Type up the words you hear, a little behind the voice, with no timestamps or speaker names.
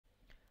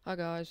Hi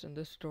guys, in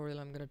this tutorial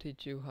I'm going to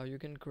teach you how you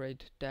can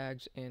create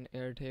tags in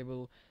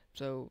Airtable.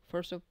 So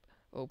first up,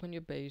 open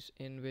your base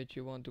in which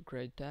you want to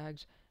create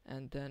tags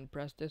and then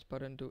press this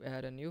button to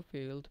add a new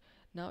field.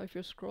 Now if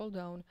you scroll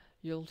down,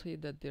 you'll see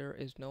that there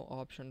is no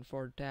option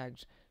for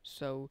tags.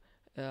 So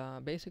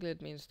basically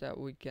it means that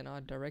we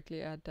cannot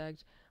directly add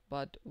tags,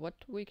 but what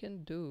we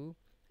can do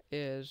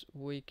is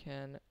we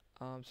can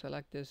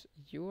select this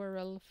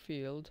URL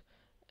field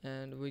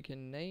and we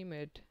can name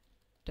it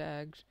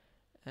tags,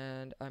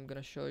 and I'm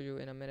gonna show you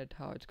in a minute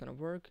how it's gonna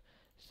work.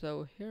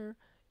 So here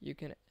you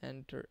can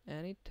enter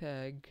any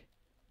tag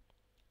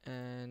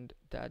and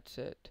that's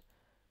it.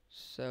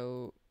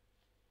 So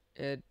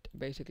it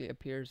basically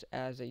appears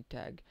as a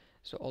tag.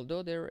 So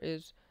although there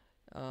is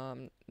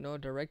no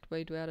direct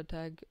way to add a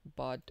tag,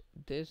 but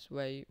this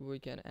way we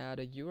can add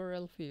a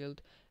URL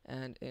field,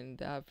 and in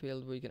that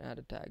field we can add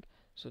a tag.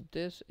 So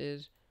this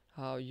is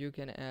how you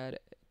can add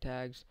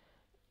tags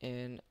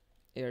in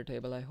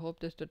Airtable. I hope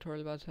this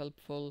tutorial was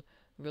helpful.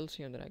 We'll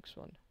see you in the next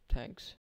one. Thanks.